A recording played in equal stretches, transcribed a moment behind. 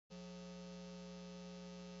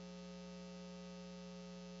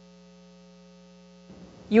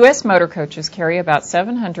U.S. motor coaches carry about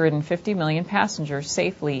 750 million passengers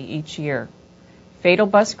safely each year. Fatal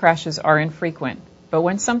bus crashes are infrequent, but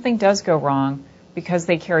when something does go wrong, because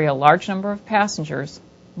they carry a large number of passengers,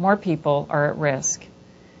 more people are at risk.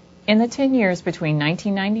 In the 10 years between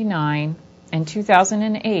 1999 and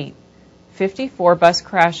 2008, 54 bus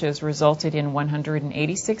crashes resulted in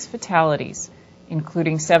 186 fatalities,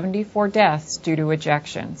 including 74 deaths due to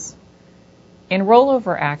ejections. In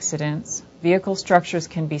rollover accidents, vehicle structures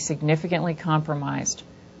can be significantly compromised,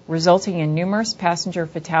 resulting in numerous passenger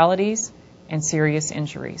fatalities and serious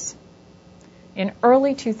injuries. In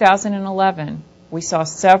early 2011, we saw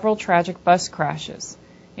several tragic bus crashes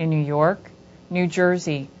in New York, New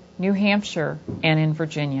Jersey, New Hampshire, and in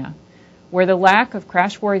Virginia, where the lack of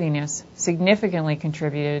crashworthiness significantly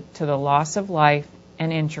contributed to the loss of life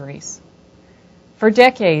and injuries. For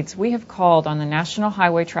decades, we have called on the National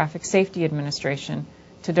Highway Traffic Safety Administration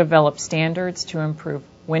to develop standards to improve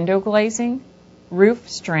window glazing, roof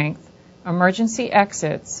strength, emergency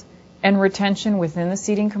exits, and retention within the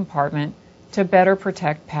seating compartment to better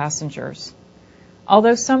protect passengers.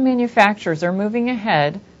 Although some manufacturers are moving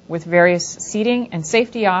ahead with various seating and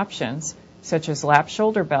safety options, such as lap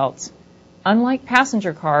shoulder belts, unlike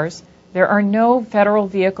passenger cars, there are no federal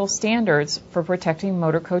vehicle standards for protecting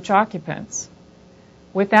motor coach occupants.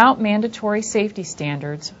 Without mandatory safety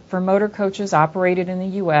standards for motor coaches operated in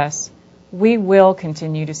the U.S., we will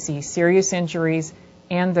continue to see serious injuries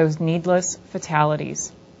and those needless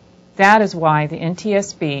fatalities. That is why the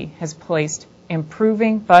NTSB has placed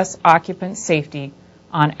improving bus occupant safety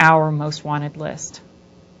on our most wanted list.